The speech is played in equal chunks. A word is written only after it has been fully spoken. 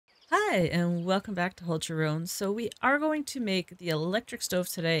Hi, and welcome back to Hold Your Own. So we are going to make the electric stove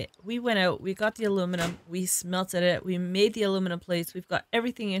today. We went out, we got the aluminum, we smelted it, we made the aluminum plates, we've got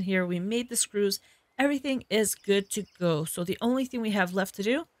everything in here, we made the screws, everything is good to go. So the only thing we have left to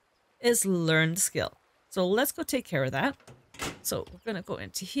do is learn the skill. So let's go take care of that. So we're going to go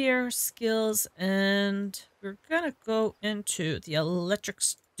into here, skills, and we're going to go into the electric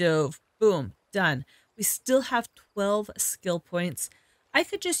stove. Boom, done. We still have 12 skill points. I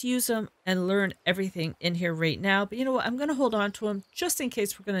could just use them and learn everything in here right now, but you know what? I'm going to hold on to them just in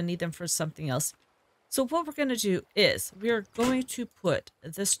case we're going to need them for something else. So what we're going to do is we're going to put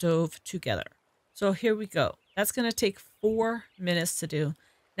the stove together. So here we go. That's going to take 4 minutes to do.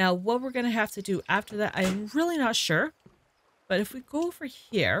 Now, what we're going to have to do after that, I'm really not sure. But if we go over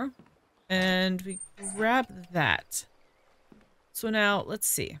here and we grab that. So now let's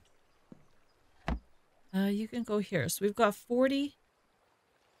see. You can go here. So we've got 40.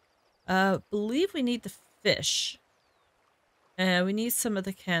 Believe we need the fish. And we need some of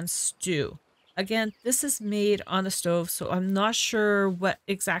the canned stew. Again, this is made on the stove, so I'm not sure what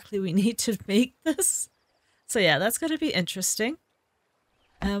exactly we need to make this. So yeah, that's going to be interesting.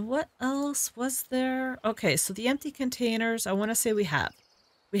 And what else was there? Okay, so the empty containers, I want to say we have.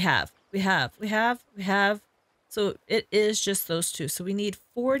 We have. So it is just those two. So we need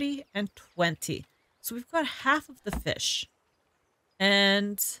 40 and 20. So we've got half of the fish.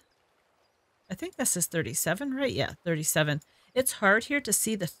 And I think this is 37, right? Yeah, 37. It's hard here to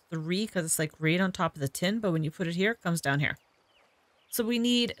see the 3 because it's like right on top of the tin. But when you put it here, it comes down here. So we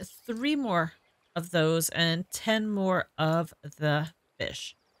need 3 more of those and 10 more of the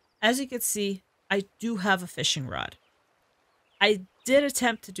fish. As you can see, I do have a fishing rod. I did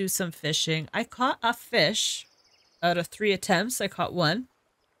attempt to do some fishing. I caught a fish out of 3 attempts. I caught 1.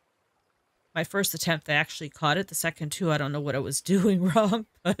 My first attempt, I actually caught it. The second 2, I don't know what I was doing wrong,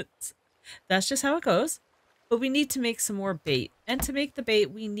 but that's just how it goes. But we need to make some more bait. And to make the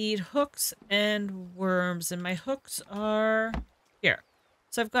bait, we need hooks and worms. And my hooks are here.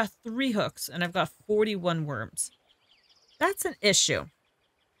 So I've got 3 hooks and I've got 41 worms. That's an issue.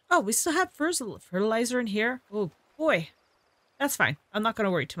 Oh, we still have fertilizer in here. Oh, boy. That's fine. I'm not going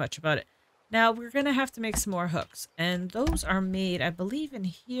to worry too much about it. Now, we're going to have to make some more hooks. And those are made, I believe, in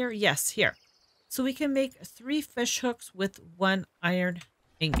here. Yes, here. So we can make 3 fish hooks with 1 iron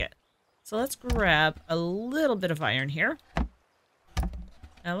ingot. So let's grab a little bit of iron here.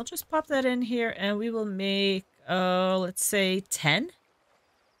 And we'll just pop that in here. And we will make, let's say 10.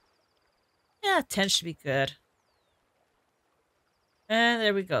 Yeah, 10 should be good. And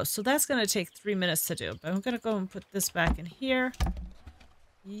there we go. So that's going to take 3 minutes to do. But I'm going to go and put this back in here.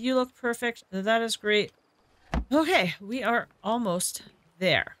 You look perfect. That is great. Okay, we are almost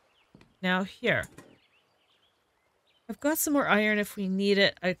there. Now here. I've got some more iron if we need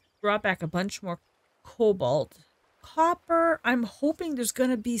it. I brought back a bunch more cobalt. Copper, I'm hoping there's going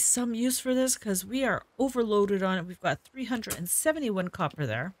to be some use for this because we are overloaded on it. We've got 371 copper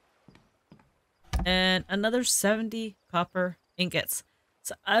there. And another 70 copper ingots.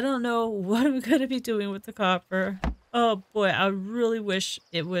 So I don't know what I'm going to be doing with the copper. Oh boy, I really wish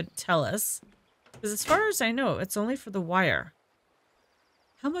it would tell us. Because as far as I know, it's only for the wire.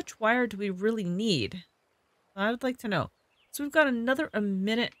 How much wire do we really need? I would like to know. So we've got another 1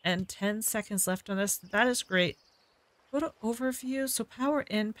 minute and 10 seconds left on this. That is great. Go to overview. So power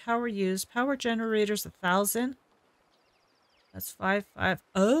in, power use, power generators 1,000. That's 5.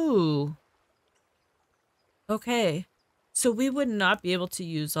 Oh. Okay. So we would not be able to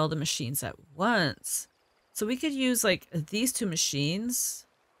use all the machines at once. So we could use like these 2 machines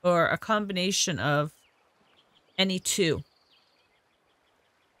or a combination of any 2.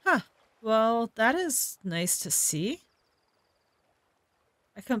 Huh. Well, that is nice to see.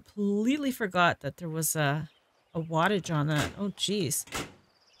 I completely forgot that there was a wattage on that. Oh, geez. Can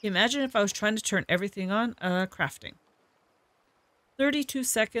you imagine if I was trying to turn everything on? Crafting. 32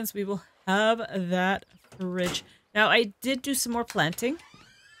 seconds. We will have that fridge. Now, I did do some more planting.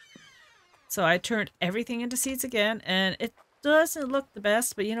 So I turned everything into seeds again. And it doesn't look the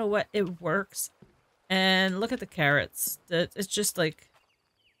best, but you know what? It works. And look at the carrots. It's just like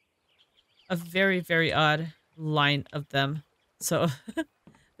a very, very odd line of them. So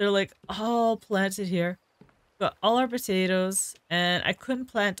they're like all planted here. Got all our potatoes. And I couldn't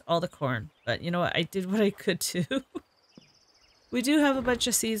plant all the corn. But you know what? I did what I could too. We do have a bunch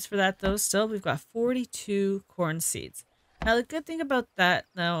of seeds for that though. Still, we've got 42 corn seeds. Now, the good thing about that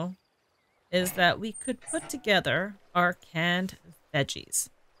now is that we could put together our canned veggies.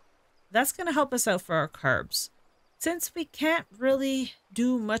 That's going to help us out for our carbs. Since we can't really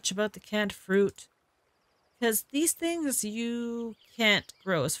do much about the canned fruit, Because these things you can't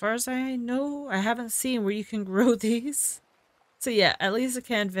grow. As far as I know, I haven't seen where you can grow these. So yeah, at least a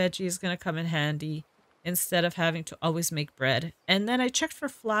canned veggie is going to come in handy instead of having to always make bread. And then I checked for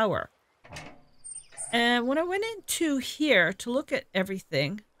flour. And when I went into here to look at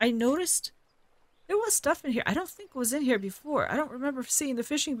everything, I noticed there was stuff in here. I don't think it was in here before. I don't remember seeing the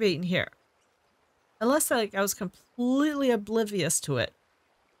fishing bait in here. Unless like I was completely oblivious to it.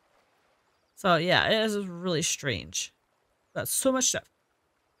 So yeah, it is really strange. Got so much stuff.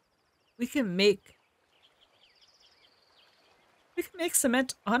 We can make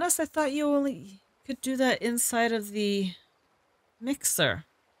cement. Honest, I thought you only could do that inside of the mixer.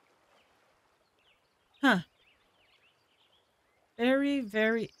 Huh. Very,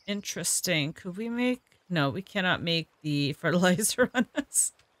 very interesting. Could we make... No, we cannot make the fertilizer on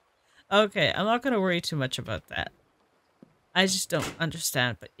us. Okay, I'm not going to worry too much about that. I just don't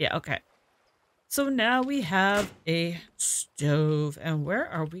understand, but yeah, okay. So now we have a stove. And where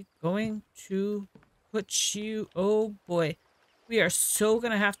are we going to put you? Oh boy. We are so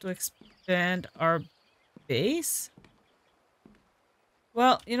going to have to expand our base.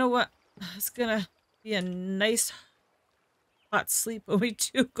 Well, you know what? It's going to be a nice hot sleep when we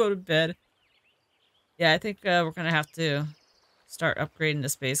do go to bed. Yeah, I think we're going to have to start upgrading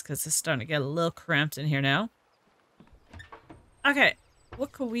this base because it's starting to get a little cramped in here now. Okay,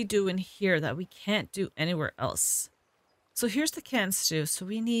 what can we do in here that we can't do anywhere else? So here's the canned stew. So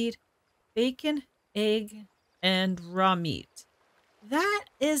we need bacon, egg, and raw meat. That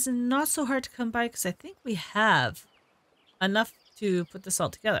is not so hard to come by because I think we have enough to put this all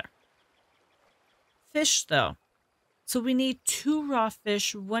together. Fish, though. So we need 2 raw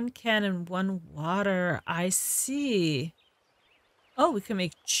fish, 1 can, and 1 water. I see. Oh, we can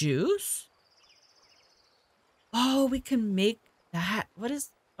make juice? Oh, we can make that. What is...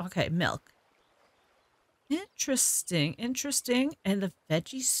 Okay, milk. Interesting, interesting. And the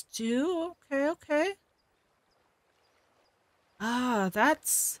veggie stew? Okay, okay. Ah,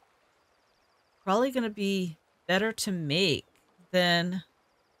 that's probably going to be better to make than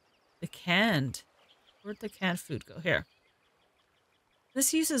the canned. Where'd the canned food go? Here.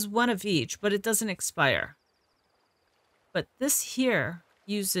 This uses 1 of each, but it doesn't expire. But this here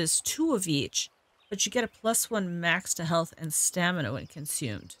uses 2 of each, but you get a +1 max to health and stamina when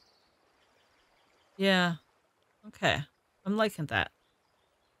consumed. Yeah. Okay. I'm liking that.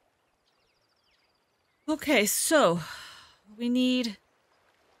 Okay, so we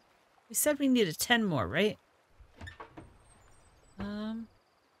said we needed 10 more, right?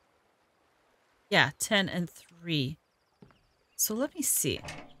 Yeah, 10 and 3. So let me see.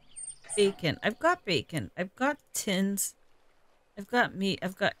 Bacon. I've got bacon. I've got tins. I've got meat.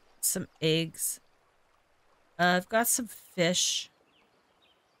 I've got some eggs. I've got some fish.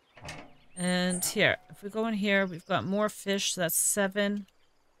 And here, if we go in here, we've got more fish. So that's 7.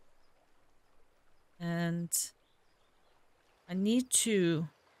 And I need to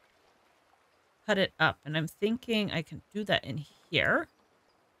cut it up. And I'm thinking I can do that in here.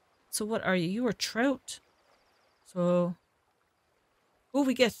 So what are you? You are trout. So, oh,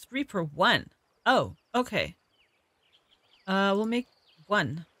 we get 3 per 1. Oh, okay. We'll make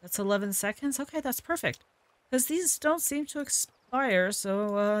 1. That's 11 seconds. Okay, that's perfect. Because these don't seem to expire.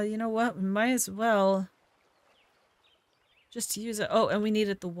 So, you know what? We might as well just use it. Oh, and we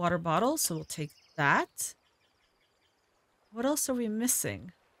needed the water bottle. So we'll take that. What else are we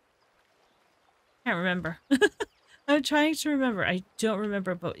missing? Can't remember. I'm trying to remember. I don't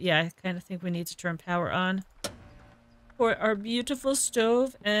remember, but yeah, I kind of think we need to turn power on for our beautiful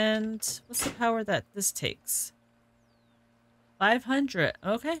stove. And what's the power that this takes? 500.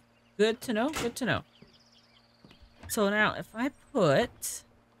 Okay, good to know. Good to know. So now if I put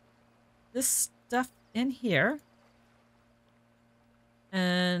this stuff in here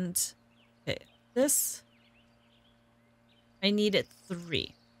and okay, this, I need it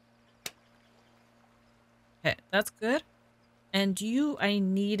 3. Okay, that's good. And you, I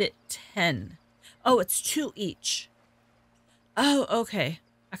need it 10. Oh, it's 2 each. Oh, okay.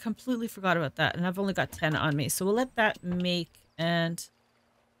 I completely forgot about that. And I've only got 10 on me. So we'll let that make. And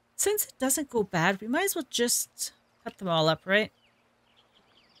since it doesn't go bad, we might as well just cut them all up, right?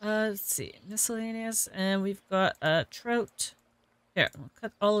 Let's see. Miscellaneous. And we've got a trout. Here, we'll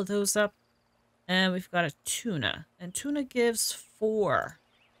cut all of those up. And we've got a tuna. And tuna gives 4.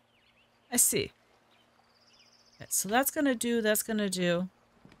 I see. Okay, so that's going to do, that's going to do.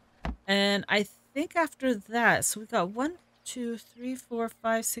 And I think after that, so we got 1, 2, 3, 4,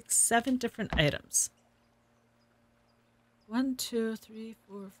 5, 6, 7 different items. 1, 2, 3,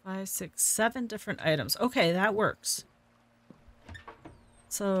 4, 5, 6, 7 different items. Okay, that works.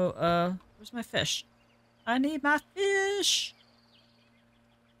 So, where's my fish? I need my fish.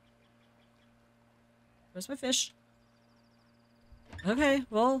 Where's my fish? Okay,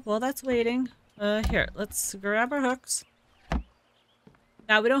 well, while that's waiting, here, let's grab our hooks.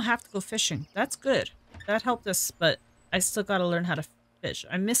 Now, we don't have to go fishing. That's good. That helped us, but I still gotta learn how to fish.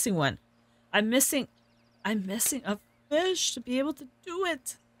 I'm missing one. I'm missing a fish to be able to do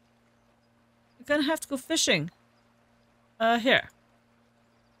it. I'm gonna have to go fishing. Here.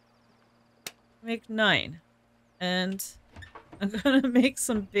 Make 9. And I'm gonna make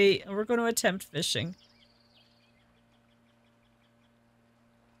some bait, and we're gonna attempt fishing.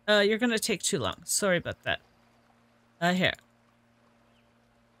 You're gonna take too long. Sorry about that. Here.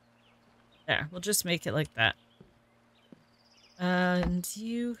 There, we'll just make it like that. And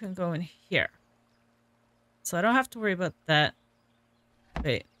you can go in here. So I don't have to worry about that.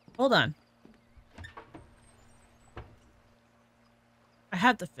 Wait, hold on. I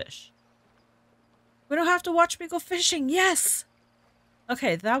had the fish. We don't have to watch me go fishing. Yes!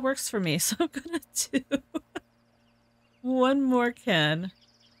 Okay, that works for me. So I'm gonna do one more can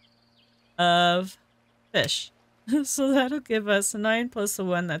of fish. So that'll give us 9 plus a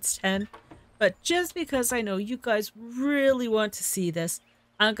 1, that's 10. But just because I know you guys really want to see this,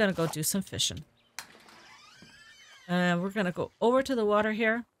 I'm gonna go do some fishing. And we're gonna go over to the water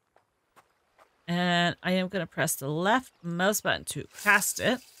here. And I am gonna press the left mouse button to cast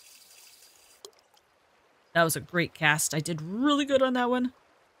it. That was a great cast. I did really good on that one.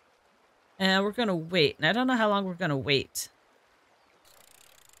 And we're gonna wait. And I don't know how long we're gonna wait.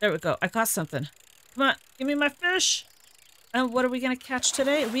 There we go. I caught something. Come on, give me my fish. And what are we going to catch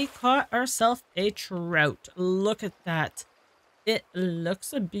today? We caught ourselves a trout. Look at that. It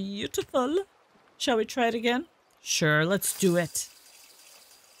looks beautiful. Shall we try it again? Sure, let's do it.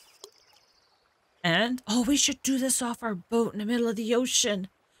 And, oh, we should do this off our boat in the middle of the ocean.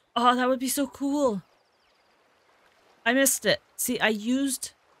 Oh, that would be so cool. I missed it. See, I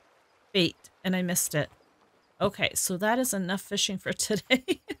used bait and I missed it. Okay, so that is enough fishing for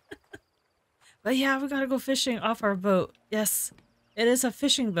today. But yeah, we gotta go fishing off our boat. Yes, it is a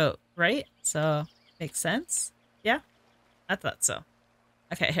fishing boat, right? So, makes sense? Yeah, I thought so.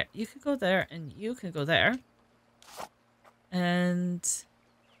 Okay, here, you can go there and you can go there. And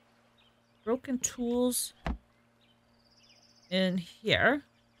broken tools in here.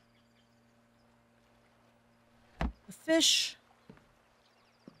 The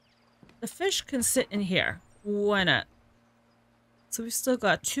fish can sit in here. Why not? So we've still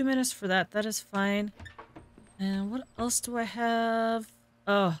got 2 minutes for that. That is fine. And what else do I have?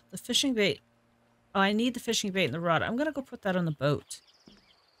 Oh, the fishing bait. Oh, I need the fishing bait and the rod. I'm going to go put that on the boat.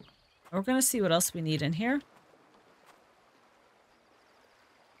 We're going to see what else we need in here.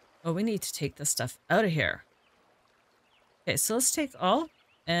 Oh, we need to take this stuff out of here. Okay, so let's take all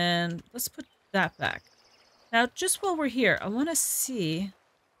and let's put that back. Now, just while we're here, I want to see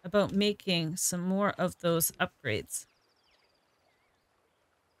about making some more of those upgrades.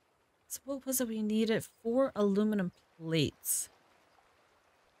 So what was it we needed? 4 aluminum plates.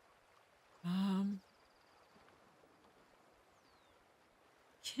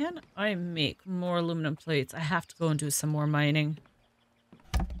 Can I make more aluminum plates? I have to go and do some more mining.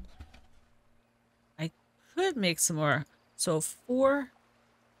 I could make some more. So 4,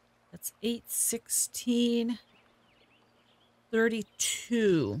 that's 8, 16,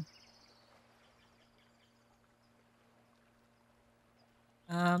 32.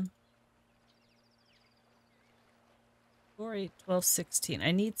 4, 8, 12, 16.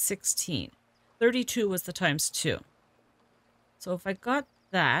 I need 16. 32 was the times 2. So if I got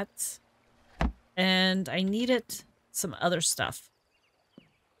that, and I needed some other stuff.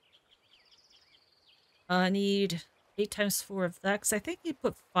 I need 8 times 4 of that, because I think you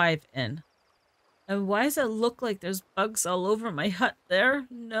put 5 in. And why does it look like there's bugs all over my hut there?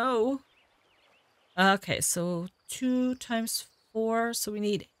 No. Okay, so 2 times 4, so we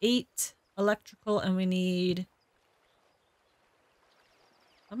need 8 electrical, and we need...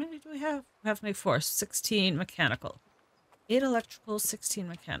 How many do we have? We have to make 4. 16 mechanical. 8 electrical, 16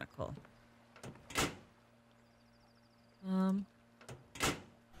 mechanical.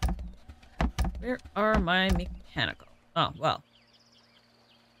 Where are my mechanical? Oh, well.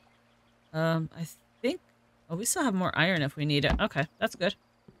 I think... Oh, we still have more iron if we need it. Okay, that's good.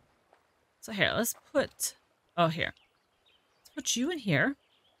 So here, let's put... Oh, here. Let's put you in here.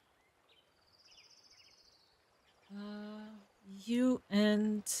 You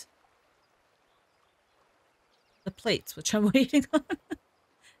and... the plates, which I'm waiting on.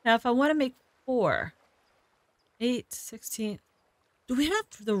 Now, if I want to make 4... 8, 16... Do we have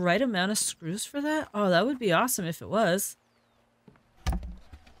the right amount of screws for that? Oh, that would be awesome if it was.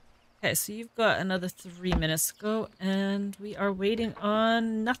 Okay, so you've got another 3 minutes to go, and we are waiting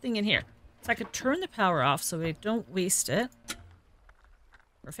on nothing in here. So I could turn the power off so we don't waste it.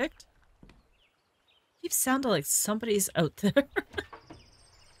 Perfect. Keeps sounding like somebody's out there.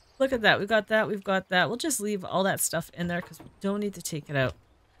 Look at that. We've got that. We've got that. We'll just leave all that stuff in there because we don't need to take it out.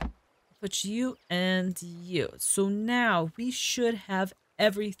 Put you and you. So now we should have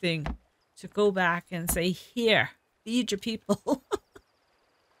everything to go back and say, here, feed your people.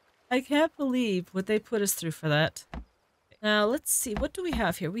 I can't believe what they put us through for that. Now, let's see. What do we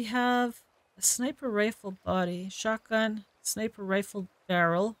have here? We have a sniper rifle body, shotgun, sniper rifle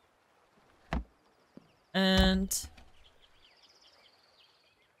barrel, and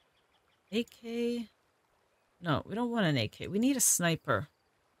AK. No, we don't want an AK. We need a sniper.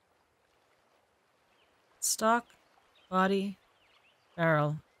 Stock, body,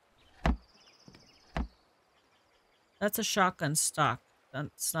 barrel. That's a shotgun stock.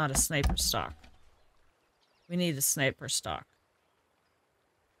 That's not a sniper stock. We need a sniper stock.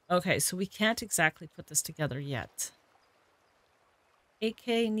 Okay, so we can't exactly put this together yet. AK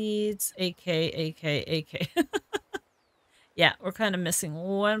needs AK, AK, AK. Yeah, we're kind of missing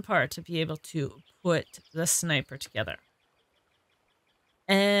one part to be able to put the sniper together.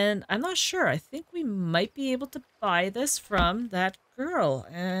 And I'm not sure. I think we might be able to buy this from that girl.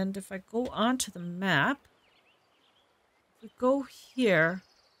 And if I go onto the map, if we go here,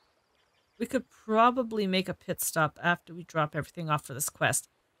 we could probably make a pit stop after we drop everything off for this quest.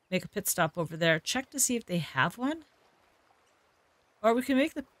 Make a pit stop over there. Check to see if they have one. Or we can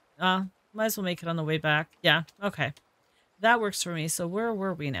make the... might as well make it on the way back. Yeah, okay. That works for me. So where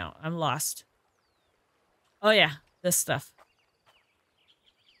were we now? I'm lost. Oh yeah, this stuff.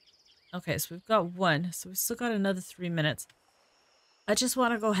 Okay, so we've got one. So we've still got another 3 minutes. I just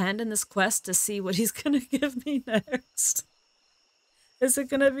want to go hand in this quest to see what he's going to give me next. Is it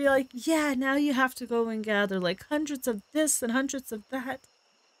going to be like, yeah, now you have to go and gather like hundreds of this and hundreds of that.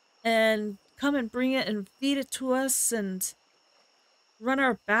 And come and bring it and feed it to us and run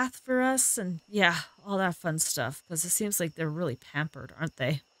our bath for us. And yeah, all that fun stuff. Because it seems like they're really pampered, aren't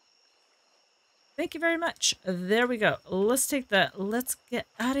they? Thank you very much. There we go. Let's take that. Let's get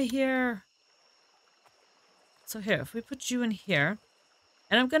out of here. So here, if we put you in here,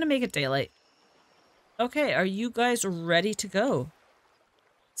 and I'm going to make it daylight. Okay, are you guys ready to go?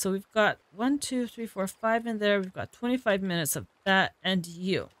 So we've got 1, 2, 3, 4, 5 in there. We've got 25 minutes of that and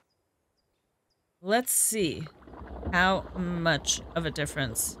you. Let's see how much of a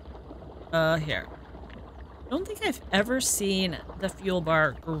difference. Here. I don't think I've ever seen the fuel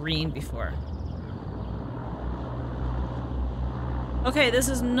bar green before. Okay, this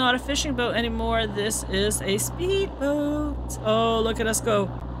is not a fishing boat anymore. This is a speedboat. Oh, look at us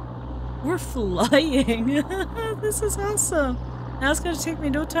go. We're flying. This is awesome. Now it's going to take me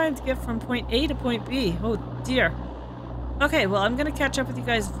no time to get from point A to point B. Oh, dear. Okay, well, I'm going to catch up with you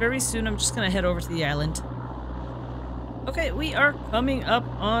guys very soon. I'm just going to head over to the island. Okay, we are coming up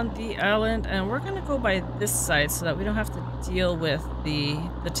on the island, and we're going to go by this side so that we don't have to deal with the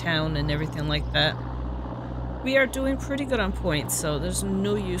town and everything like that. We are doing pretty good on points, so there's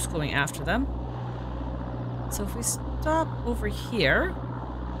no use going after them. So if we stop over here...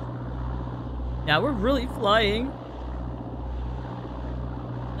 Yeah, we're really flying.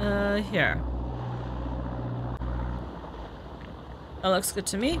 Here. That looks good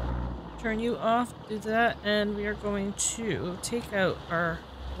to me. Turn you off, do that, and we are going to take out our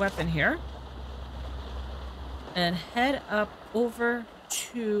weapon here. And head up over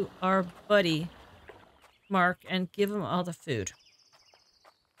to our buddy Mark and give him all the food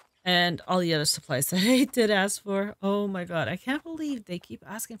and all the other supplies that I did ask for. Oh my god, I can't believe they keep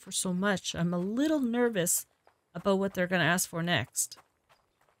asking for so much. I'm a little nervous about what they're going to ask for next.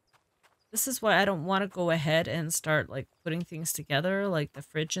 This is why I don't want to go ahead and start like putting things together, like the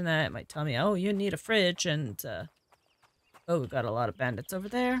fridge and that. It might tell me, oh, you need a fridge, and oh, we've got a lot of bandits over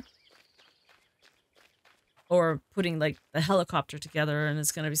there. Or putting like the helicopter together, and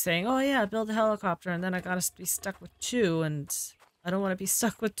it's going to be saying, oh yeah, build a helicopter, and then I got to be stuck with 2, and I don't want to be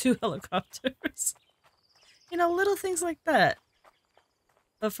stuck with 2 helicopters. You know, little things like that.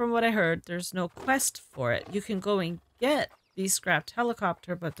 But from what I heard, there's no quest for it. You can go and get the scrapped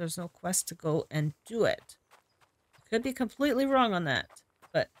helicopter, but there's no quest to go and do it. I could be completely wrong on that,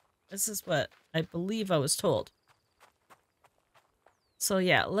 but this is what I believe I was told. So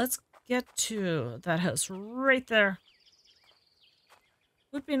yeah, let's get to that house right there.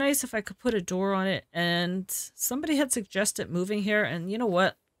 Would be nice if I could put a door on it, and somebody had suggested moving here, and you know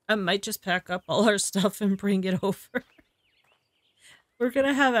what? I might just pack up all our stuff and bring it over. We're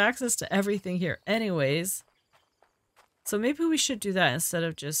gonna have access to everything here anyways. So maybe we should do that instead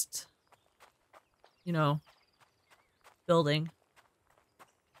of just you know, building.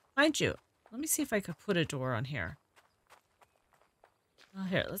 Mind you, let me see if I could put a door on here.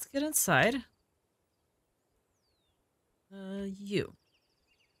 Here, let's get inside. You.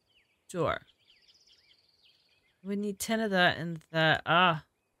 Door. We need 10 of that and that. Ah,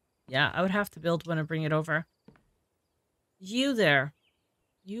 yeah, I would have to build one and bring it over. You there.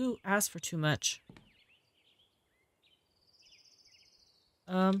 You asked for too much.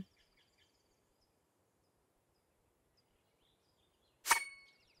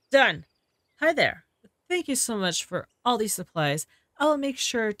 Done. Hi there. Thank you so much for all these supplies. I will make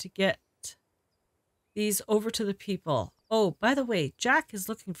sure to get these over to the people. Oh, by the way, Jack is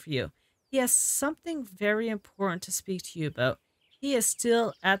looking for you. He has something very important to speak to you about. He is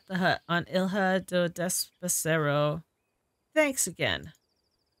still at the hut on Ilha do Despacero. Thanks again.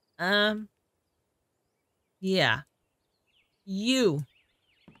 Yeah. You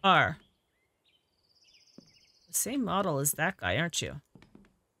are the same model as that guy, aren't you?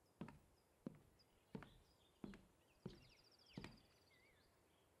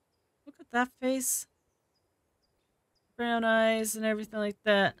 Look at that face. Brown eyes and everything like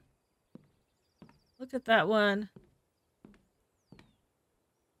that. Look at that one.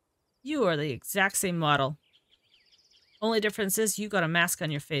 You are the exact same model. Only difference is you got a mask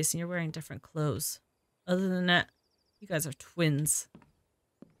on your face and you're wearing different clothes. Other than that, you guys are twins.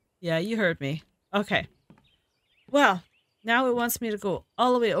 Yeah, you heard me. Okay. Well, now it wants me to go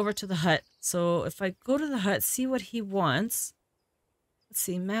all the way over to the hut. So if I go to the hut, see what he wants. Let's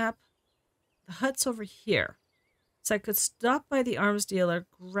see, map. The hut's over here. So I could stop by the arms dealer,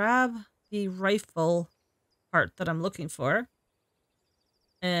 grab the rifle part that I'm looking for,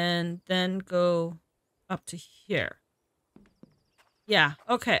 and then go up to here. Yeah,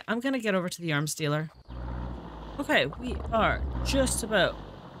 okay, I'm gonna get over to the arms dealer. Okay, we are just about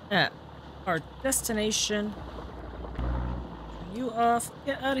at our destination. Turn you off,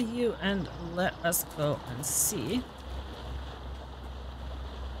 get out of you, and let us go and see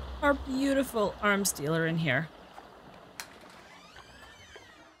our beautiful arms dealer in here.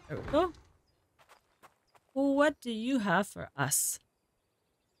 There we go. What do you have for us?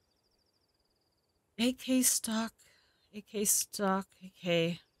 AK stock, AK stock,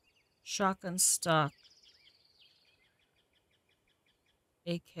 AK, shotgun stock,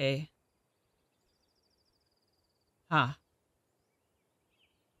 AK. Huh.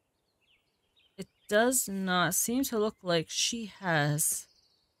 It does not seem to look like she has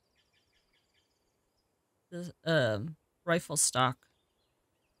the rifle stock.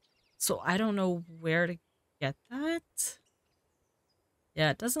 So I don't know where to get that.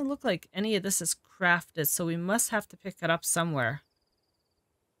 Yeah, it doesn't look like any of this is crafted, so we must have to pick it up somewhere.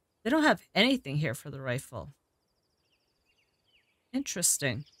 They don't have anything here for the rifle.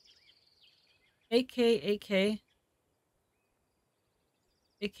 Interesting. AK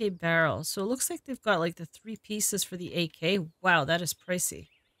barrel. So it looks like they've got like the 3 pieces for the AK. Wow, that is pricey.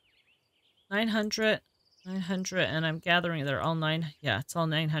 900, 900, and I'm gathering they're all 9. Yeah, it's all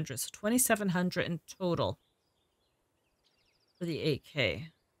 900. So 2,700 in total for the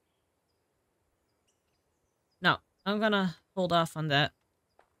AK. No, I'm gonna hold off on that.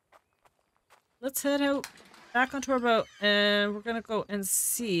 Let's head out back onto our boat and we're gonna go and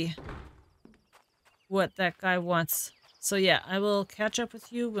see what that guy wants. So yeah, I will catch up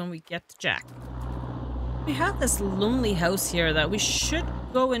with you when we get to Jack. We have this lonely house here that we should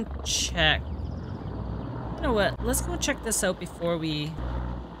go and check. You know what? Let's go check this out before we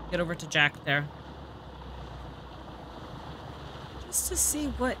get over to Jack there. Just to see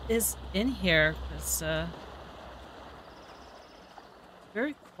what is in here, because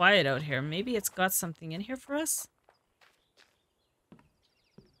very quiet out here. Maybe it's got something in here for us?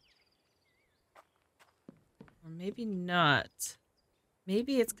 Or maybe not.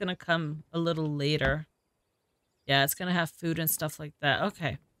 Maybe it's gonna come a little later. Yeah, it's gonna have food and stuff like that.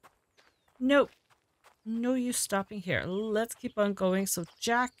 Okay. Nope. No use stopping here. Let's keep on going. So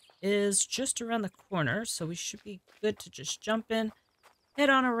Jack is just around the corner, so we should be good to just jump in, head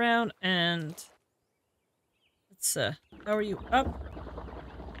on around, and let's power you up.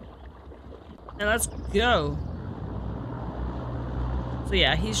 And let's go. So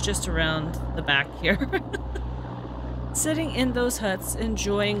yeah, he's just around the back here. Sitting in those huts,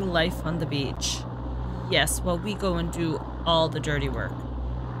 enjoying life on the beach. Yes, while we go and do all the dirty work.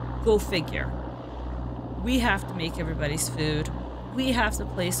 Go figure. We have to make everybody's food. We have to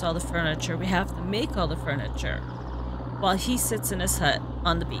place all the furniture. We have to make all the furniture. While he sits in his hut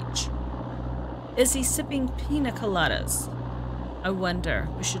on the beach. Is he sipping pina coladas? I wonder.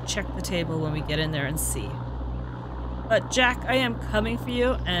 We should check the table when we get in there and see. But Jack, I am coming for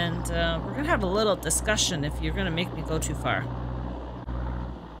you, and we're gonna have a little discussion if you're gonna make me go too far.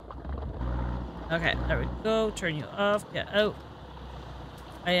 Okay, there we go. Turn you off. Get out.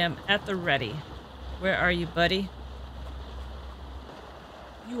 I am at the ready. Where are you, buddy?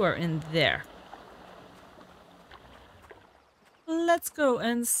 You are in there. Let's go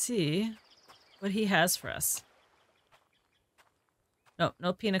and see what he has for us. No,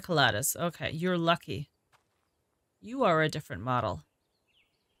 no pina coladas. Okay, you're lucky. You are a different model.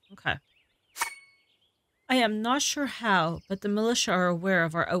 Okay. I am not sure how, but the militia are aware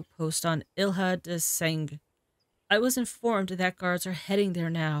of our outpost on Ilha de Seng. I was informed that guards are heading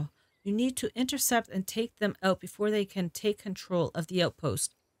there now. You need to intercept and take them out before they can take control of the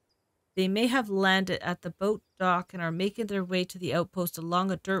outpost. They may have landed at the boat dock and are making their way to the outpost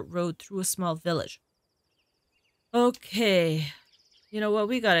along a dirt road through a small village. Okay. You know what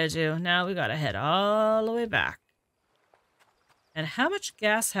we gotta do? Now we gotta head all the way back. And how much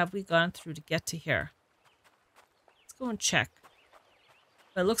gas have we gone through to get to here? Let's go and check.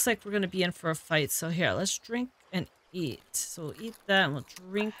 But it looks like we're going to be in for a fight. So here, let's drink and eat. So we'll eat that and we'll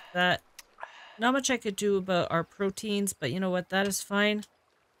drink that. Not much I could do about our proteins, but you know what? That is fine.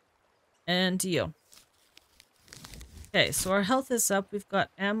 And you. Okay, so our health is up. We've got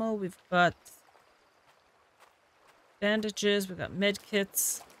ammo. We've got bandages. We've got med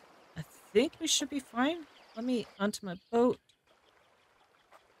kits. I think we should be fine. Let me onto my boat.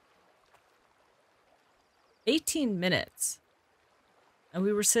 18 minutes. And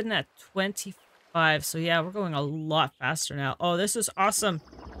we were sitting at 25. So yeah, we're going a lot faster now. Oh, this is awesome.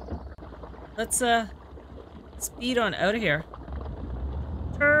 Let's speed on out of here.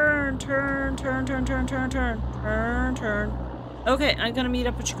 Turn, turn, turn, turn, turn, turn, turn, turn, turn. Okay, I'm gonna meet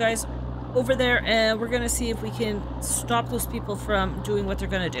up with you guys over there and we're gonna see if we can stop those people from doing what they're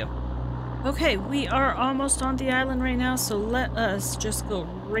gonna do. Okay, we are almost on the island right now, so let us just go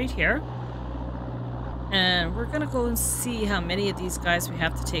right here. And we're gonna go and see how many of these guys we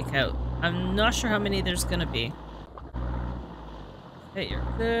have to take out. I'm not sure how many there's gonna be. Okay, you're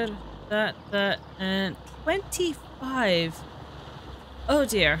good. That, and 25. Oh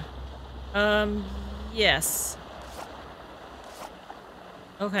dear. Yes.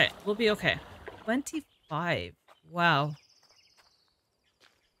 Okay, we'll be okay. 25. Wow.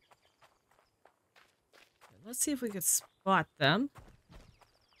 Let's see if we could spot them.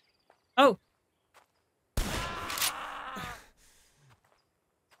 Oh!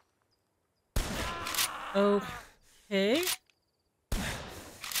 Okay.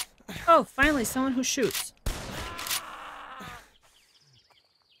 Oh, finally, someone who shoots.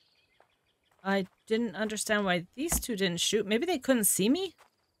 I didn't understand why these two didn't shoot. Maybe they couldn't see me?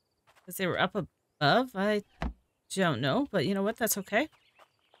 Because they were up above? I don't know, but you know what? That's okay.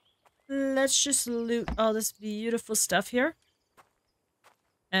 Let's just loot all this beautiful stuff here.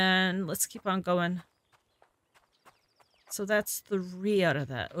 And let's keep on going. So that's 3 out of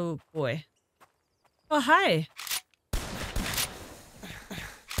that. Oh, boy. Oh, hi.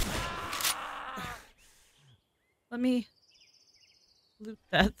 Let me loot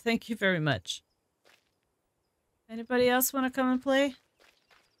that. Thank you very much. Anybody else want to come and play?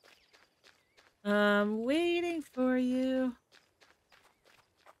 I'm waiting for you.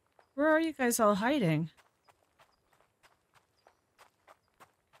 Where are you guys all hiding?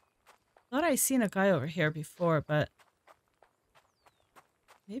 Thought I seen a guy over here before, but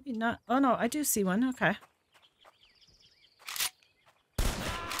maybe not. Oh no, I do see one. Okay.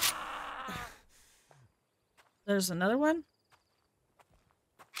 There's another one.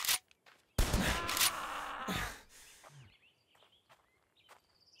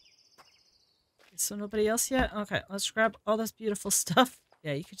 So nobody else yet? Okay, let's grab all this beautiful stuff.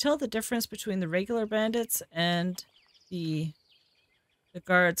 Yeah, you can tell the difference between the regular bandits and the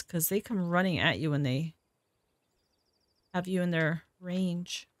guards because they come running at you when they have you in their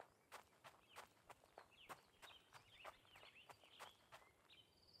range.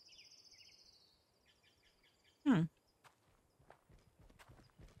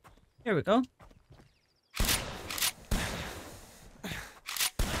 Here we go.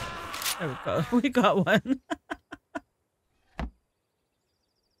 There we go. We got one.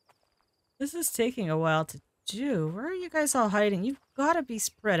 This is taking a while to do. Where are you guys all hiding? You've got to be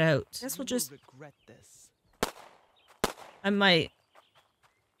spread out. I guess we'll just... regret this. I might.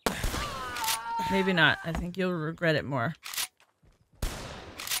 Maybe not. I think you'll regret it more.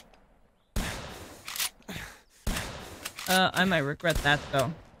 I might regret that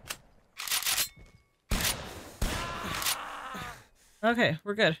though. Okay,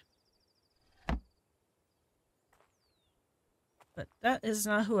 we're good. But that is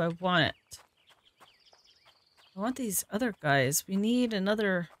not who I wanted. I want these other guys. We need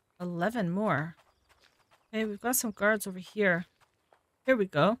another 11 more. Okay, we've got some guards over here. Here we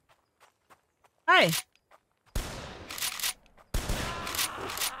go. Hi.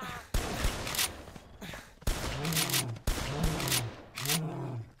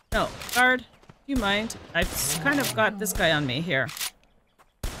 No, guard, do you mind? I've kind of got this guy on me here.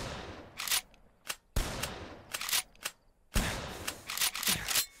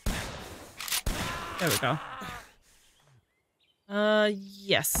 There we go.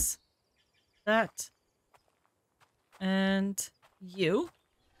 Yes. That. And you.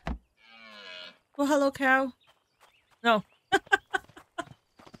 Well, hello, cow. No.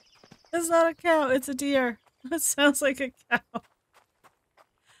 It's not a cow, it's a deer. It sounds like a cow.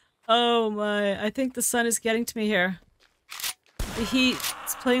 Oh my, I think the sun is getting to me here. The heat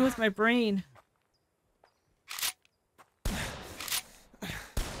is playing with my brain.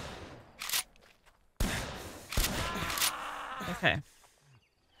 Okay.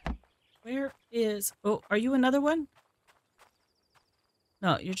 Where is... Oh, are you another one?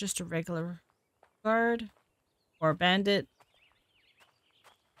 No, you're just a regular guard or bandit.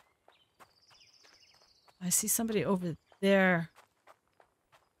 I see somebody over there.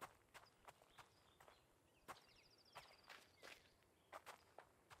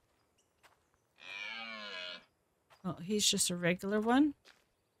 Oh, he's just a regular one.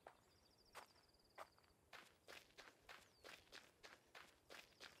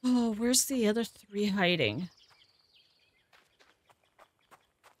 Oh, where's the other three hiding?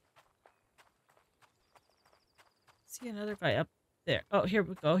 See another guy up there. Oh, here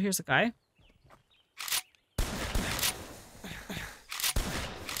we go. Here's a guy.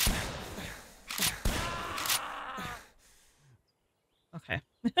 Okay.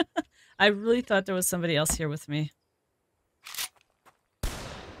 I really thought there was somebody else here with me.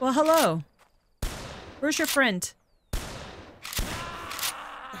 Well, hello. Where's your friend?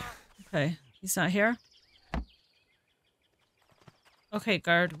 Okay, he's not here. Okay,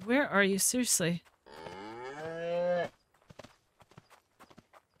 guard, where are you? Seriously.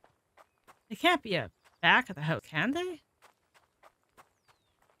 They can't be back at the house, can they?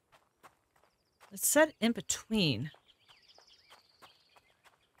 It's set in between.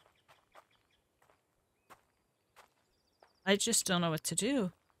 I just don't know what to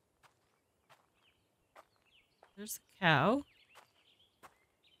do. There's the cow.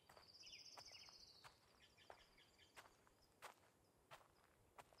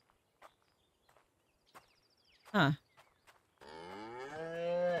 Huh.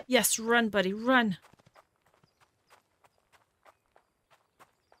 Yes, run, buddy, run.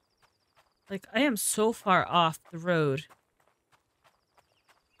 Like, I am so far off the road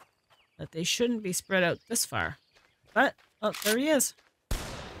that they shouldn't be spread out this far. But, oh, there he is.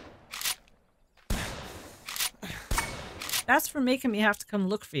 That's for making me have to come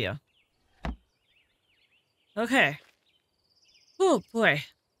look for you. Okay. Oh, boy.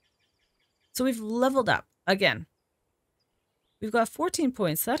 So we've leveled up again. We've got 14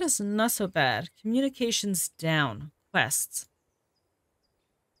 points. That is not so bad. Communications down. Quests.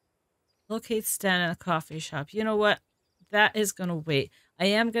 Locate stand in a coffee shop. You know what? That is going to wait. I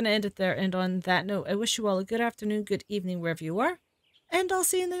am going to end it there. And on that note, I wish you all a good afternoon, good evening, wherever you are. And I'll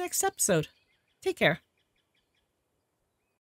see you in the next episode. Take care.